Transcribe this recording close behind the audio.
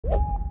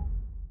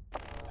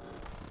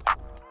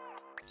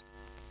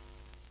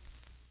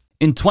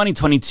In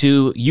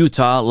 2022,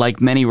 Utah,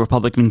 like many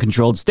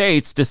Republican-controlled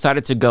states,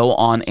 decided to go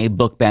on a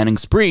book banning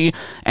spree,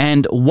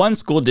 and one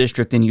school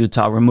district in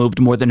Utah removed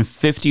more than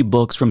 50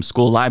 books from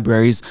school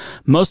libraries,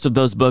 most of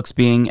those books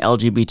being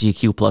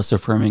LGBTQ+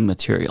 affirming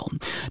material.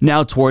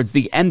 Now, towards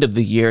the end of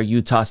the year,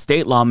 Utah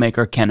state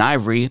lawmaker Ken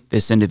Ivory,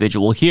 this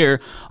individual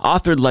here,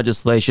 authored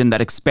legislation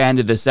that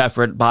expanded this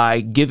effort by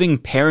giving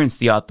parents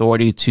the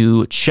authority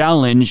to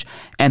challenge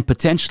and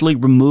potentially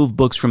remove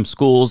books from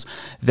schools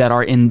that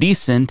are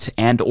indecent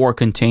and/or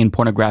contain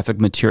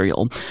pornographic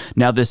material.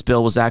 Now, this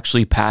bill was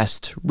actually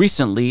passed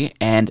recently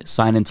and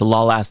signed into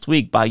law last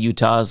week by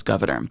Utah's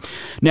governor.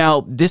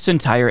 Now, this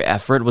entire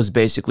effort was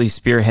basically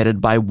spearheaded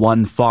by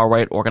one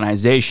far-right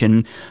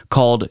organization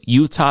called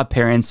Utah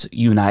Parents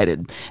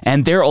United,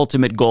 and their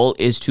ultimate goal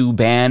is to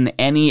ban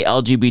any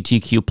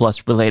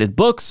LGBTQ+ related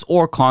books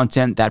or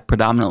content that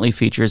predominantly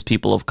features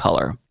people of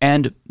color.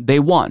 And they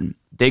won.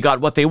 They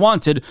got what they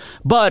wanted,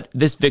 but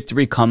this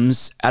victory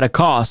comes at a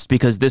cost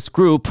because this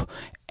group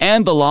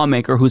and the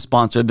lawmaker who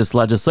sponsored this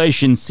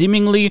legislation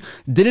seemingly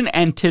didn't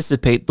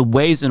anticipate the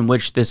ways in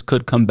which this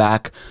could come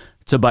back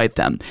to bite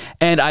them.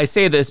 And I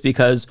say this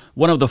because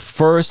one of the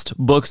first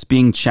books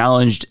being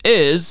challenged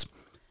is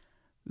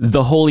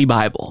the Holy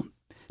Bible.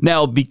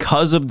 Now,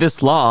 because of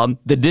this law,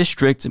 the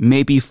district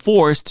may be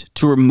forced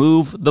to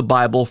remove the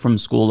Bible from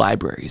school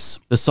libraries.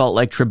 The Salt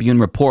Lake Tribune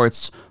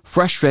reports,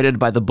 frustrated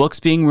by the books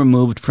being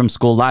removed from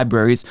school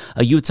libraries,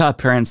 a Utah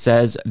parent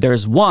says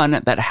there's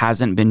one that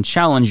hasn't been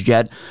challenged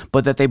yet,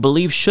 but that they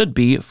believe should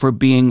be for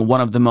being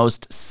one of the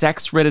most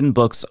sex-ridden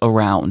books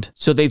around.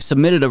 So they've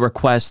submitted a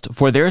request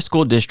for their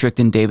school district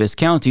in Davis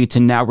County to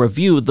now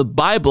review the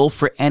Bible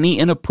for any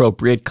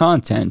inappropriate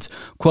content.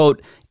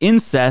 Quote,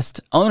 incest,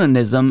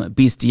 onanism,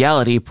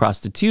 bestiality,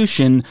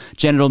 prostitution,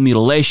 genital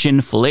mutilation,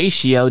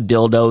 fellatio,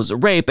 dildos,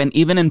 rape, and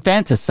even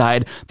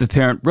infanticide, the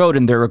parent wrote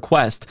in their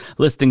request,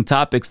 listing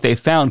topics they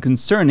found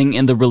concerning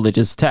in the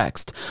religious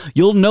text.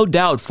 You'll no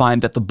doubt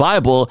find that the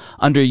Bible,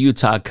 under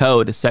Utah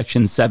Code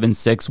Section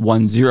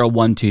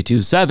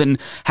 76101227,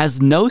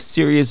 has no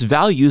serious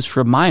values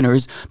for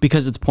minors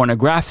because it's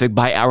pornographic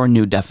by our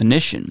new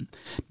definition.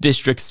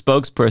 District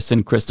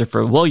spokesperson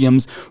Christopher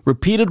Williams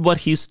repeated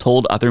what he's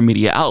told other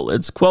media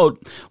outlets,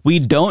 quote, we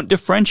don't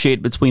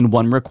differentiate between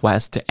one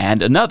request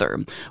and another.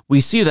 We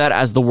see that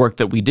as the work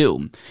that we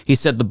do. He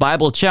said the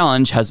Bible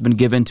challenge has been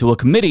given to a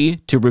committee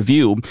to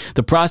review.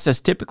 The process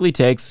typically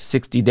takes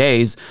 60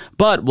 days,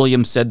 but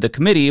Williams said the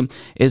committee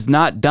is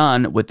not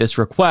done with this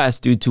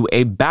request due to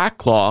a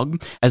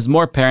backlog as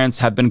more parents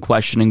have been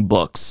questioning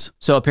books.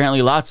 So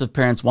apparently lots of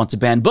parents want to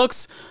ban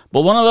books,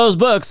 but one of those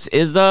books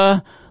is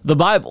the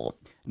Bible.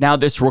 Now,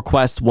 this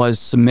request was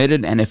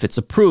submitted, and if it's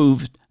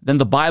approved, then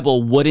the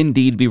Bible would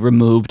indeed be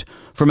removed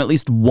from at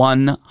least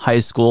one high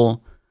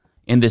school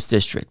in this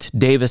district,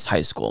 Davis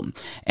High School.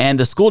 And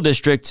the school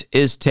district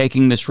is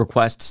taking this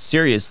request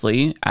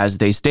seriously, as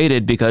they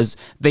stated, because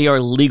they are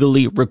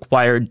legally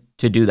required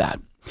to do that.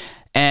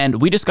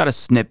 And we just got a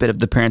snippet of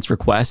the parents'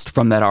 request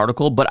from that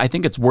article, but I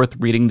think it's worth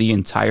reading the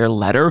entire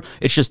letter.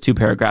 It's just 2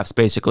 paragraphs,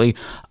 basically.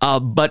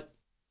 But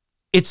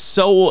it's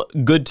so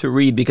good to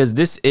read because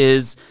this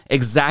is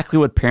exactly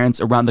what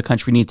parents around the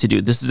country need to do.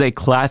 This is a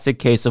classic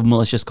case of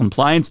malicious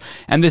compliance,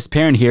 and this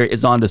parent here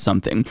is onto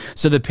something.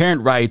 So the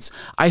parent writes,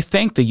 I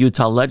thank the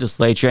Utah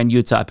legislature and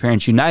Utah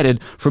Parents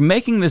United for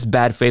making this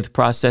bad faith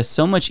process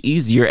so much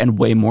easier and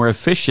way more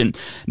efficient.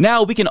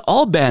 Now we can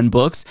all ban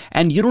books,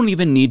 and you don't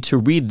even need to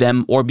read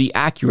them or be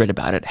accurate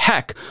about it.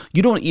 Heck,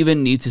 you don't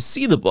even need to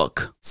see the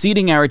book.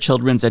 Ceding our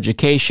children's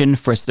education,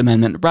 First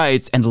Amendment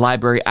rights, and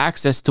library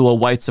access to a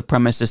white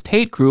supremacist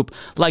hate group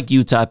like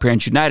Utah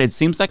Parents United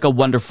seems like a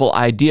wonderful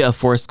idea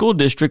for a school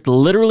district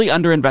literally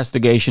under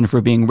investigation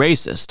for being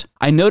racist.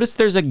 I noticed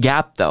there's a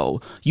gap though.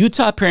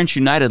 Utah Parents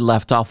United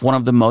left off one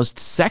of the most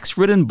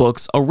sex-ridden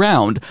books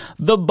around,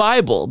 the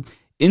Bible.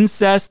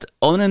 Incest,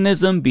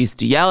 onanism,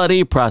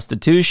 bestiality,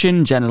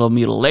 prostitution, genital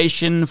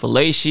mutilation,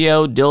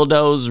 fellatio,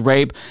 dildos,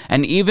 rape,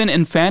 and even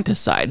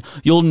infanticide.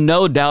 You'll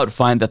no doubt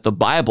find that the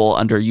Bible,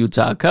 under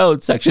Utah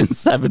Code Section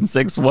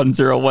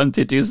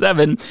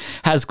 76101227,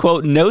 has,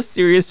 quote, no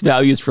serious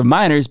values for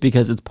minors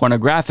because it's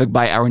pornographic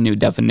by our new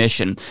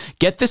definition.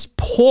 Get this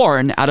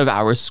porn out of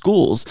our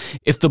schools.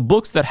 If the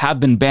books that have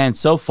been banned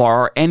so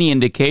far are any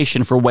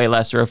indication for way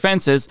lesser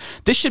offenses,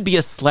 this should be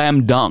a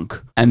slam dunk.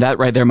 And that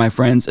right there, my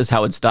friends, is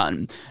how it's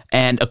done.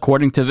 And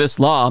according to this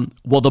law,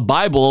 well, the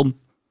Bible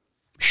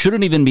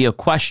shouldn't even be a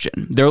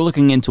question. They're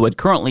looking into it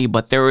currently,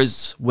 but there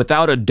is,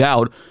 without a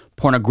doubt,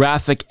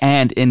 pornographic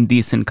and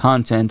indecent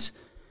content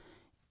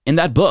in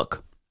that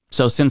book.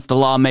 So since the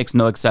law makes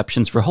no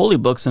exceptions for holy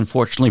books,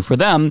 unfortunately for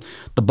them,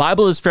 the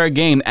Bible is fair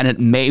game, and it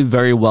may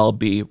very well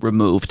be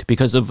removed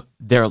because of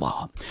their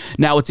law.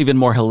 Now, what's even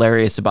more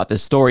hilarious about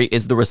this story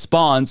is the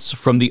response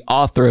from the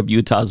author of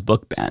Utah's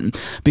book ban,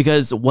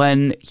 because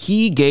when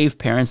he gave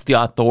parents the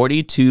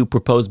authority to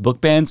propose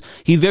book bans,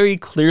 he very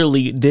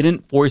clearly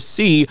didn't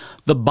foresee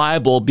the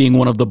Bible being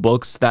one of the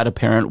books that a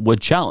parent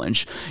would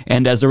challenge.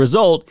 And as a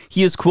result,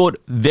 he is,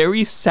 quote,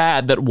 very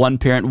sad that one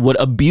parent would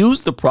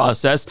abuse the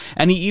process,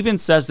 and he even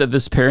says that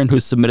this parent who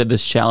submitted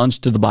this challenge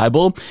to the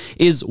Bible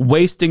is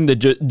wasting the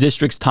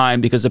district's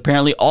time, because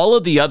apparently all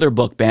of the other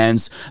book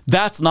bans,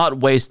 that's not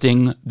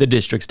wasting the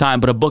district's time,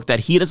 but a book that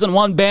he doesn't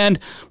want banned,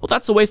 well,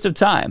 that's a waste of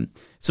time.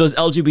 So as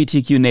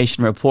LGBTQ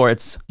Nation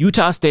reports,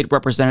 Utah State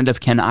Representative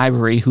Ken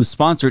Ivory, who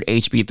sponsored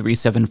HB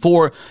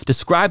 374,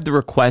 described the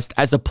request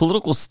as a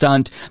political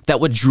stunt that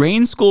would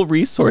drain school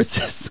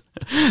resources.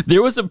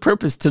 There was a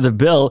purpose to the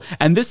bill,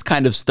 and this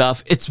kind of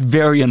stuff, it's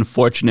very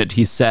unfortunate,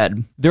 he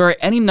said. There are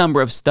any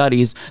number of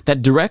studies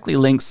that directly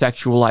link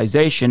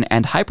sexualization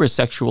and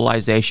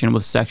hypersexualization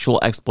with sexual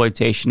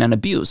exploitation and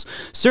abuse.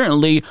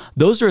 Certainly,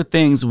 those are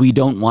things we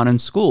don't want in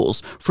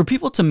schools. For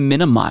people to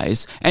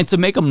minimize and to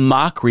make a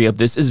mockery of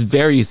this is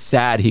very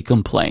sad, he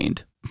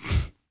complained.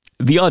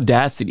 The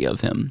audacity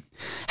of him.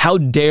 How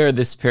dare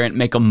this parent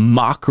make a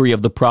mockery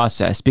of the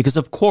process? Because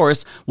of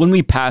course, when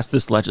we passed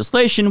this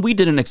legislation, we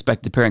didn't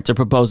expect the parent to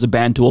propose a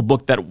ban to a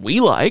book that we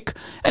like.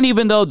 And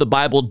even though the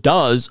Bible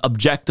does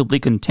objectively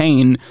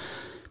contain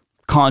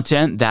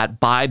content that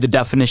by the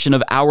definition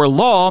of our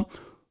law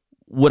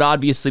would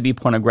obviously be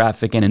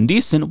pornographic and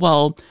indecent,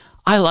 well,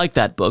 I like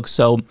that book,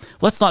 so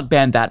let's not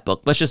ban that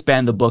book. Let's just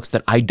ban the books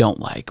that I don't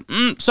like.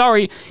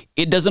 Sorry,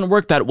 it doesn't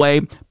work that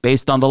way.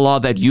 Based on the law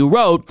that you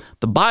wrote,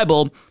 the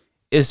Bible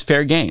is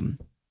fair game.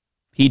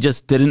 He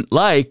just didn't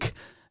like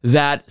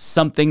that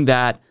something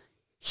that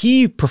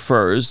he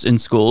prefers in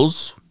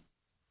schools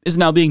is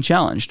now being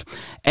challenged.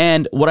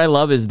 And what I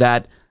love is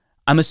that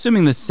I'm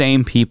assuming the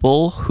same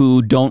people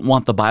who don't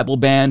want the Bible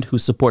banned, who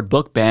support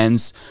book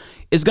bans,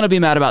 is going to be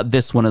mad about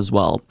this one as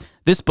well.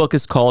 This book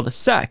is called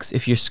Sex.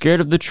 If you're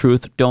scared of the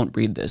truth, don't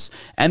read this.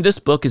 And this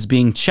book is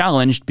being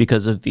challenged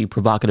because of the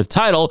provocative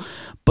title,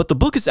 but the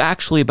book is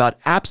actually about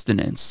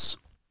abstinence.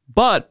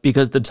 But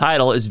because the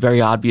title is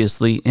very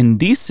obviously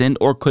indecent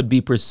or could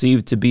be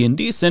perceived to be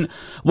indecent,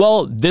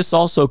 well, this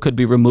also could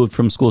be removed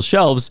from school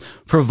shelves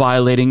for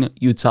violating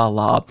Utah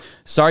law.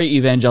 Sorry,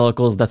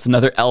 evangelicals, that's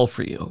another L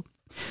for you.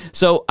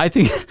 So I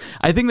think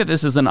that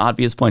this is an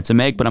obvious point to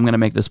make, but I'm going to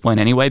make this point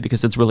anyway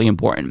because it's really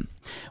important.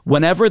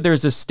 Whenever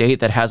there's a state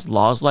that has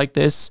laws like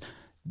this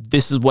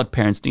is what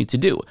parents need to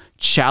do.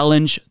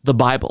 Challenge the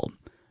Bible,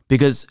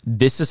 because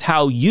this is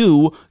how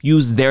you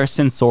use their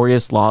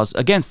censorious laws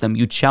against them.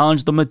 You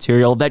challenge the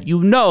material that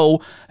you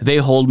know they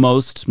hold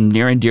most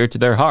near and dear to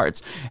their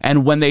hearts.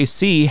 And when they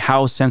see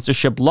how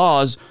censorship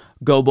laws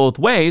go both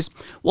ways,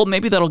 well,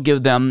 maybe that'll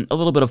give them a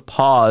little bit of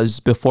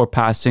pause before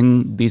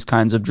passing these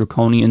kinds of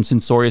draconian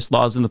censorious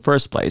laws in the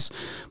first place.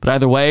 But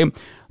either way,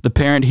 the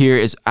parent here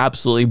is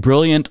absolutely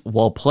brilliant,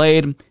 well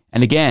played.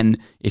 And again,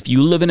 if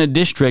you live in a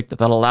district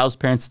that allows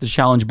parents to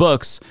challenge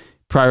books,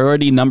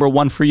 priority number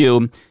one for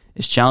you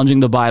is challenging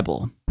the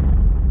Bible.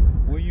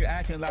 When you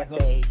acting like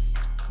a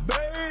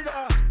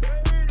beta,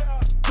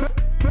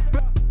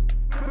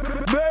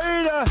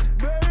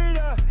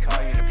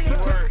 Call you the P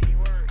word.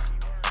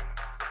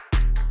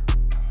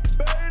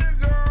 beta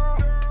girl.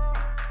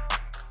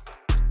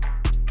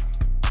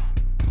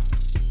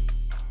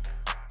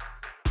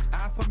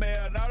 Alpha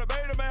male, not a